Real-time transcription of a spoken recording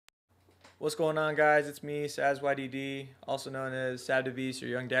What's going on, guys? It's me, RYDAWG, also known as SabDaBeast or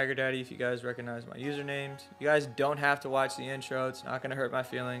Young Dagger Daddy if you guys recognize my usernames. You guys don't have to watch the intro. It's not going to hurt my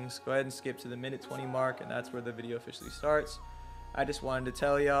feelings. Go ahead and skip to the minute 20 mark, and that's where the video officially starts. I just wanted to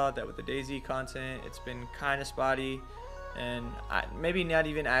tell y'all that with the DayZ content, it's been kind of spotty and maybe not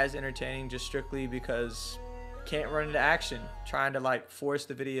even as entertaining, just strictly because can't run into action trying to like force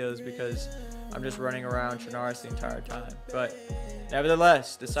the videos because I'm just running around Trinaris the entire time. But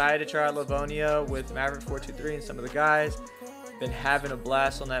nevertheless, decided to try out Livonia with Maverick.2 and some of the guys. Been having a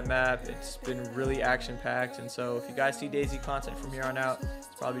blast on that map. It's been really action packed, and so if you guys see DayZ content from here on out, it's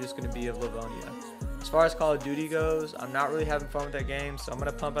probably just going to be of Livonia. As far as Call of Duty goes, I'm not really having fun with that game, so I'm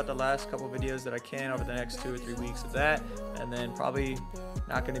going to pump out the last couple videos that I can over the next 2 or 3 weeks of that, and then probably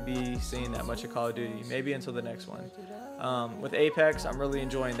not going to be seeing that much of Call of Duty, maybe until the next one. With Apex, I'm really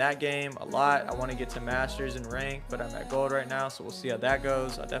enjoying that game a lot. I want to get to Masters and rank, but I'm at Gold right now, so we'll see how that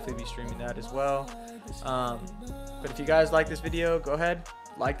goes. I'll definitely be streaming that as well. But if you guys like this video, go ahead,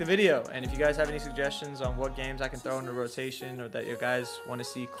 like the video. And if you guys have any suggestions on what games I can throw into rotation or that you guys want to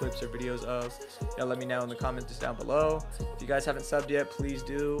see clips or videos of, let me know in the comments down below. If you guys haven't subbed yet, please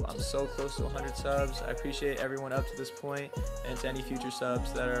do. I'm so close to 100 subs. I appreciate everyone up to this point, and to any future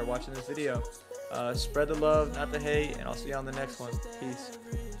subs that are watching this video. Spread the love, not the hate, and I'll see you on the next one. Peace.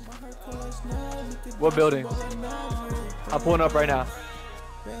 What building? I'm pulling up right now.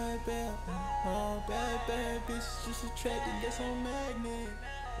 I'm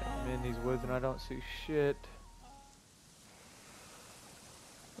in these woods and I don't see shit.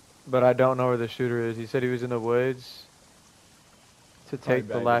 But I don't know where the shooter is. He said he was in the woods to take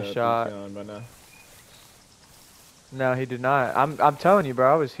the last shot. No, he did not. I'm telling you,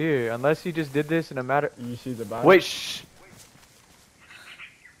 bro. I was here. Unless he just did this in a matter. You see the body? Wait, shh.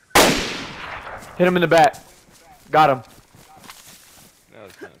 Hit him in the back. Got him. That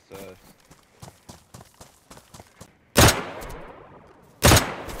was kind of sus.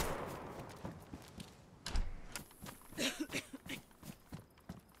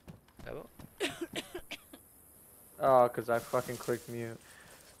 Oh, because I fucking clicked mute.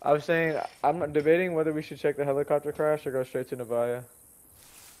 I was saying, I'm debating whether we should check the helicopter crash or go straight to Nevada.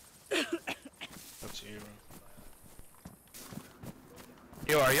 That's you,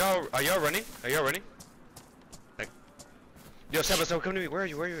 bro. Yo, are y'all running? Are y'all running? Like, yo, Saba, come to me. Where are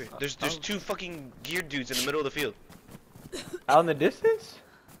you? Where are you? There's two fucking geared dudes in the middle of the field. Out in the distance?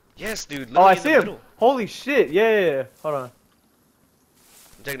 Yes, dude. Oh, I see him. Holy shit. Yeah. Hold on.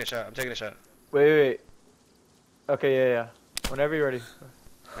 I'm taking a shot. I'm taking a shot. Wait. Okay, yeah. Whenever you're ready.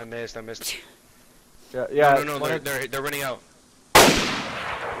 I missed. Yeah. No, they're running out.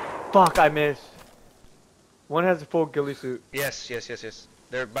 Fuck, I missed. One has a full ghillie suit. Yes.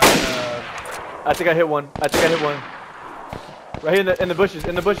 They're about I think I hit one. Right here in the bushes.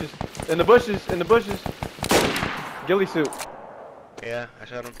 Ghillie suit. Yeah, I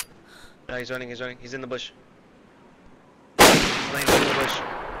shot him. No, he's running. He's in the bush. He's laying in the bush.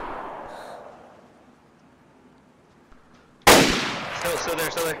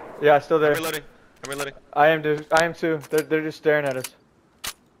 Still there. Yeah, still there. I'm reloading. I am too. They're just staring at us.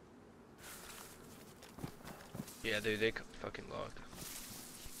 Yeah, dude, they fucking logged.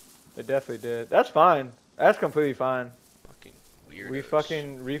 They definitely did. That's fine. That's completely fine. Fucking weirdos. We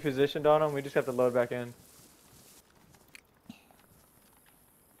fucking repositioned on them. We just have to load back in.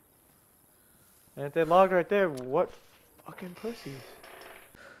 And if they logged right there, what fucking pussies?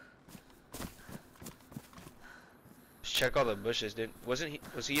 Check all the bushes, dude. Was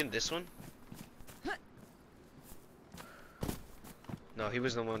he in this one? No, he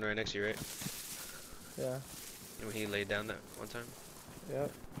was the one right next to you, right? Yeah. When he laid down that one time?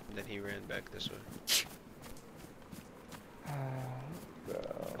 Yep. And then he ran back this way.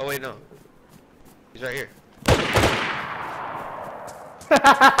 Oh wait, no. He's right here.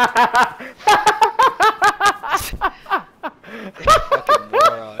 Fucking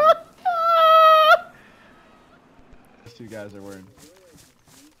moron. These two guys are wearing.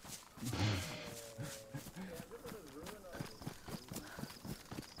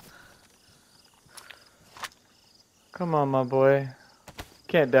 Come on, my boy.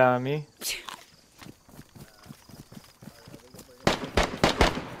 Can't down me.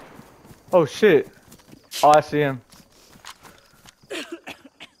 Oh shit. Oh, I see him.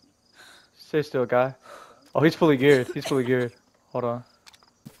 Stay still, guy. Oh, he's fully geared. Hold on.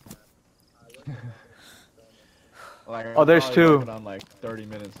 Like, oh, there's two. On like 30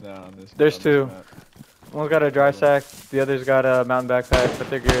 minutes now on this. There's two. One's got a dry sack. The other's got a mountain backpack, but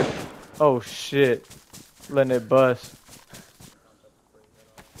they're geared. Oh shit. Letting it bust.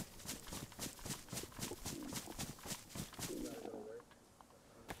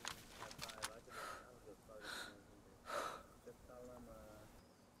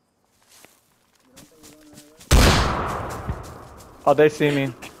 Oh, they see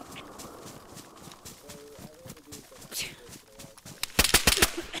me.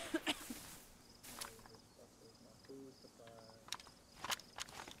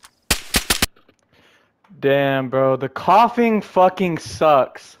 Damn, bro. The coughing fucking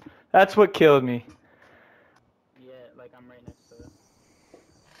sucks. That's what killed me. Yeah, like I'm right next to it.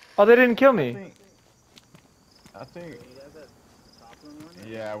 Oh, they didn't kill me. I think. You guys at top room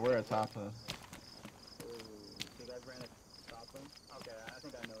one? Yeah, we're at top of. Oh, you guys ran a top room? Okay, I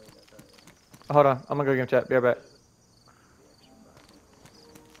think I know where you guys are. Yeah. Hold on. I'm gonna go game chat. Be right back.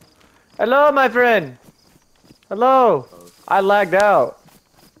 Hello, my friend. Hello. I lagged out.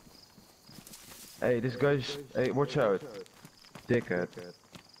 Hey, this guy's. Hey, watch out. Dickhead.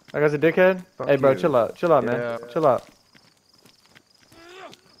 That guy's a dickhead? Fuck Hey, bro, you. chill out. Chill out, man. Yeah. Chill out.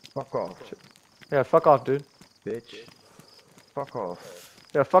 Fuck off, Yeah, fuck off, dude. bitch. Fuck off.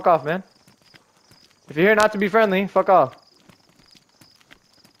 Yeah, fuck off, man. If you're here not to be friendly, fuck off.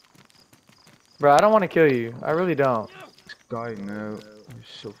 Bro, I don't want to kill you. I really don't. This guy, no. You're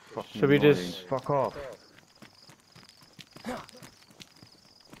so fucking Should we annoying. just- Fuck off.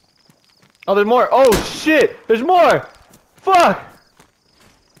 Oh, there's more. Oh, shit. There's more. Fuck.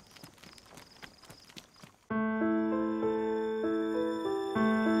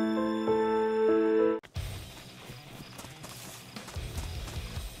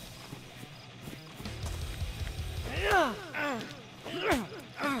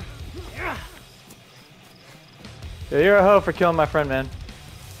 Yeah, you're a hoe for killing my friend, man.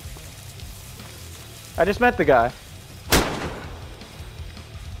 I just met the guy.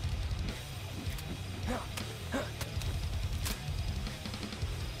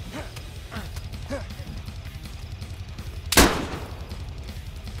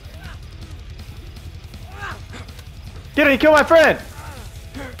 Get him, he killed my friend!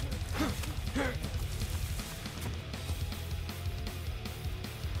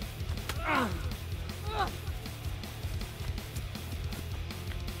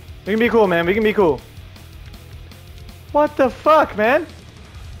 We can be cool, man. We can be cool. What the fuck, man?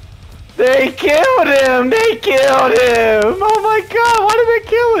 They killed him! They killed him! Oh my god, why did they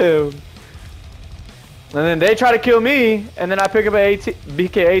kill him? And then they try to kill me, and then I pick up a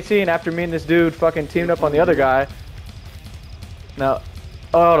BK-18 after me and this dude fucking teamed up on the other guy. Now,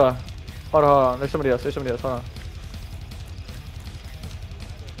 oh, hold on. Hold on. There's somebody else. Hold on.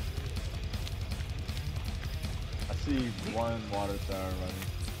 I see one water tower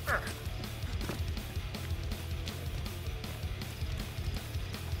running.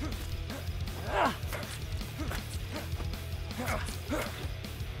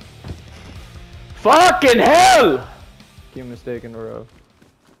 Fucking hell! Keep mistaken, bro.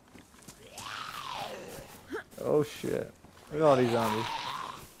 Oh shit. Look at all these zombies.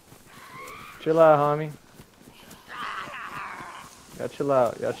 Chill out, homie. Yeah, chill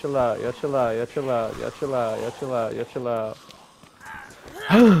out. Yeah, chill out. Yeah, chill out. Yeah, chill out. Yeah, chill out. Yeah, chill out. Yeah, chill out.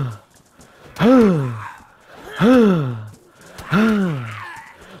 Oh!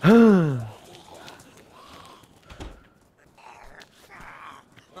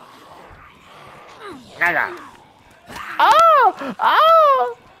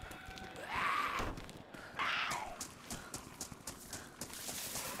 Oh!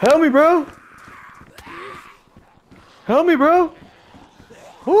 Help me, bro! Help me, bro!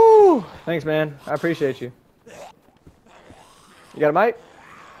 Woo! Thanks, man. I appreciate you. You got a mic?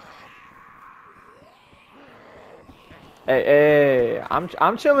 Hey,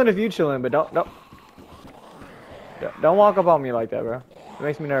 I'm chilling if you chilling, but don't walk up on me like that, bro. It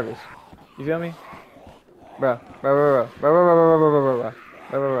makes me nervous. You feel me? Bro.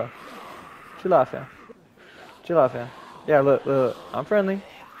 Chill out, fam. Chill out, fam. Yeah, look. I'm friendly.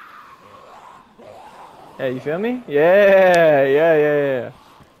 Hey, you feel me? Yeah.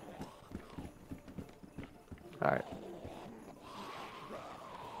 Alright.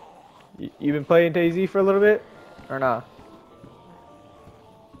 You been playing DayZ for a little bit? Or not?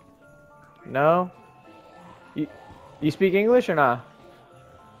 No? You speak English or not?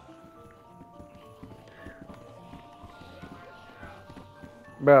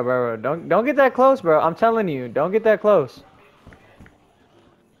 Bro, don't get that close, bro. I'm telling you, don't get that close.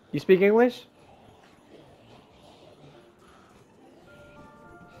 You speak English?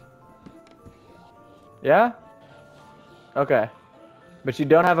 Yeah? Okay. But you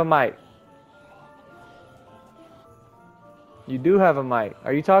don't have a mic. You do have a mic.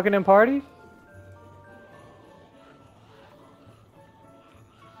 Are you talking in party?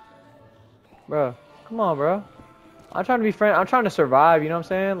 Bro, come on, bro. I'm trying to be friend. I'm trying to survive. You know what I'm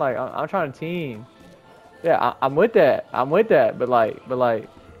saying? Like, I'm trying to team. Yeah, I'm with that. But like.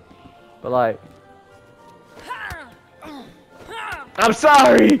 I'm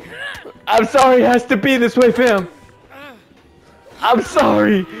sorry. I'm sorry. It has to be this way, fam. I'm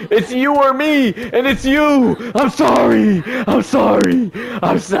sorry. It's you or me, and it's you. I'm sorry. I'm sorry.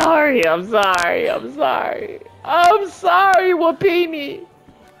 I'm sorry. I'm sorry. I'm sorry. I'm sorry, Wapini.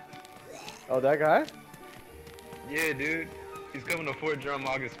 Oh, that guy? Yeah, dude. He's coming to Fort Drum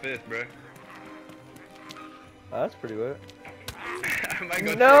August 5th, bro. Oh, that's pretty lit. I might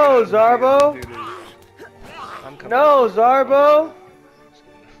go No, check it out Zarbo. and see if this dude I'm coming. No, Zarbo.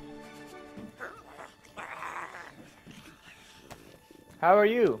 How are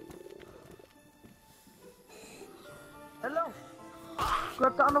you? Hello.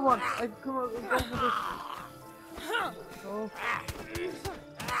 Grab the other one. I come on, go for this. Oh.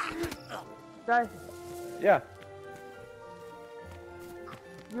 Guys, Yeah.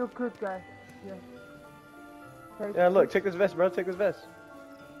 you're good, guys. Yeah. Take Yeah, look, take this vest, bro. Take this vest.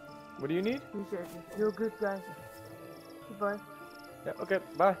 What do you need? Appreciate it. You're good, guys. Goodbye. Yeah, okay,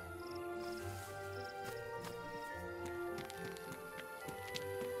 bye.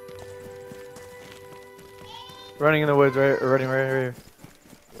 Running in the woods, right? Or running right here.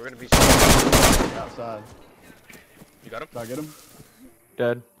 We're gonna be. Outside. You got him? Did I get him?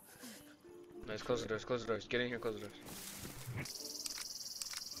 Dead. Nice. Close the doors. Close the doors. Get in here. Close the doors.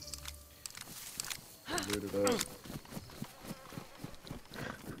 Booted up.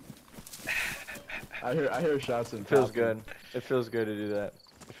 I hear shots and Feels good. It feels good to do that.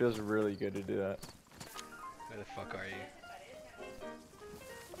 It feels really good to do that. Where the fuck are you?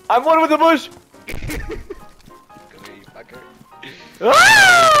 I'm one with the bush! Come here, you fucker.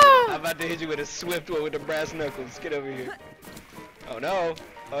 Ah! I'm about to hit you with a swift one with the brass knuckles. Get over here. Oh no!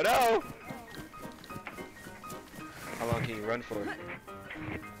 Oh no! How long can you run for?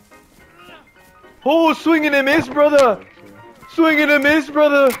 Oh, swing and a miss, brother! Swing and a miss,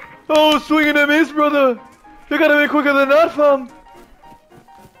 brother! Oh, swing and a miss, brother! You gotta be quicker than that, fam!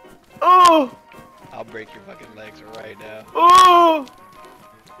 Oh! I'll break your fucking legs right now. Oh! I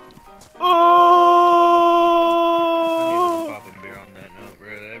Oh! need to pop a beer on that note, bro.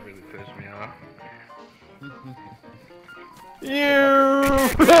 That really pissed me off. You!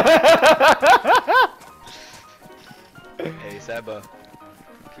 Hey, Saba.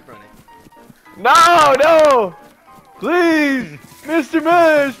 Keep running. No, no! Please! Mr.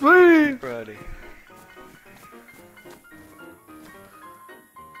 Mesh, please! Keep running.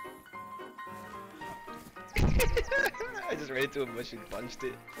 I just ran into a bush and punched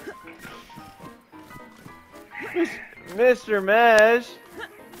it. Mr. Mesh!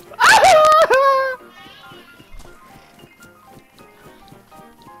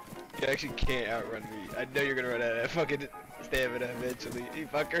 You actually can't outrun me. I know you're gonna run out of that fucking stamina eventually. Hey,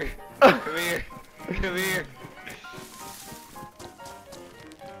 fucker. Come here. Come here.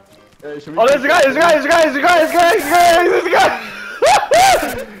 Hey, should we Oh, there's a guy, there's a guy, there's a guy, there's a guy, there's a guy, there's a guy, there's a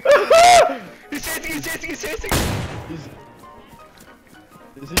guy! He's chasing, he's chasing, he's chasing!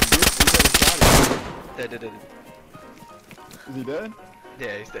 Is he good? He's got a shot. Dead, dead, dead. Is he dead?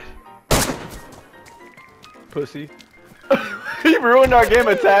 Yeah, he's dead. Pussy. He ruined our game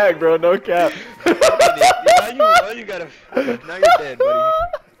of tag, bro, no cap. Why you gotta... Now you're dead, buddy.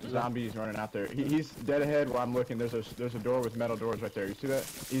 Zombies running out there. He's dead ahead where I'm looking. There's a door with metal doors right there. You see that?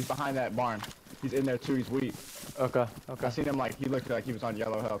 He's behind that barn. He's in there too. He's weak. Okay, I okay, seen him like he looked like he was on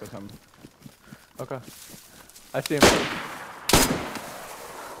yellow health or something. okay. I see him.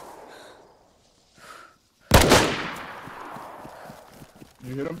 Did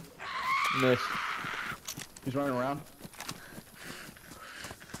you hit him? Miss. He's running around.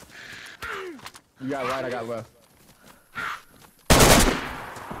 You got right, I got left.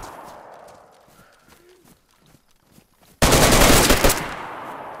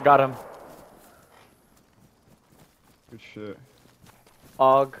 Got him. Good shit.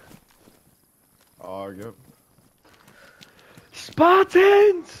 Og. Oh, yep.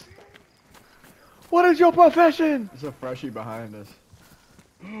 Spartans! What is your profession? There's a freshie behind us.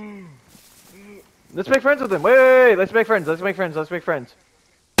 Let's make friends with him. Wait, wait, wait. Let's make friends. Let's make friends. Let's make friends.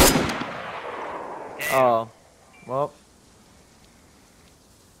 Oh. Well.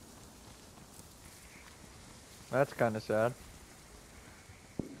 That's kind of sad.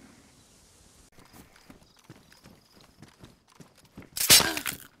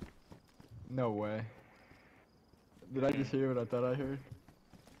 No way. Did I just hear what I thought I heard?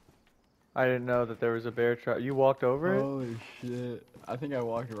 I didn't know that there was a bear trap. You walked over it? Holy shit. I think I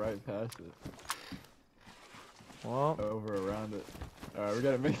walked right past it. Well, Over around it. Alright, we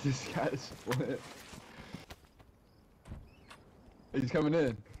gotta make this guy split. He's coming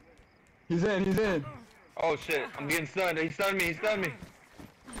in. He's in, he's in. Oh shit, I'm getting stunned. He stunned me, he stunned me.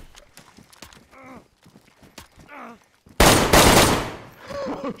 1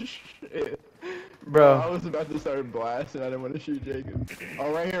 Oh shit. Bro. I was about to start blasting. I didn't want to shoot Jacob.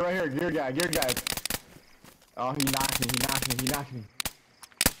 Oh, right here. Gear guy. Oh, he knocked me.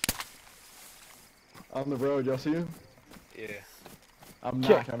 On the road, y'all see him? Yeah. I'm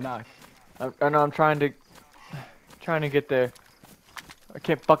knocked. I know I'm trying to get there. I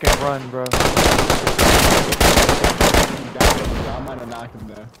can't fucking run, bro. I might have knocked him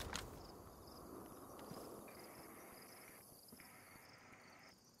there.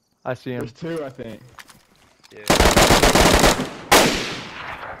 I see him. There's two, I think. Yeah.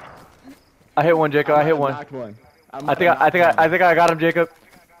 I hit one, Jacob. I hit one. Knocked one. I think I got him, Jacob.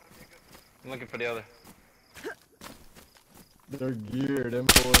 I'm looking for the other. They're geared,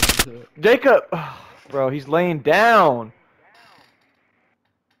 M4 and shit. Jacob! Bro, he's laying down.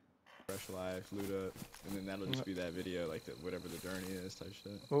 Fresh life, loot up, and then that'll just be that video, like whatever the journey is type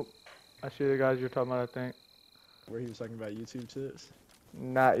shit. Oh, I see the guys you're talking about, I think. Where he was talking about YouTube tips?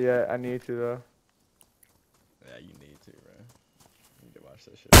 Not yet. I need to, though. Yeah, you need to, bro. You need to watch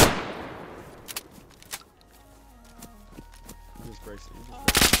that shit. He just breaks it.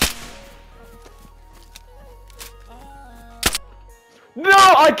 No!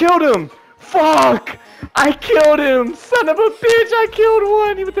 I killed him! Fuck! I killed him! Son of a bitch! I killed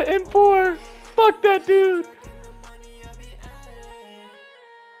one with the M4! Fuck that dude!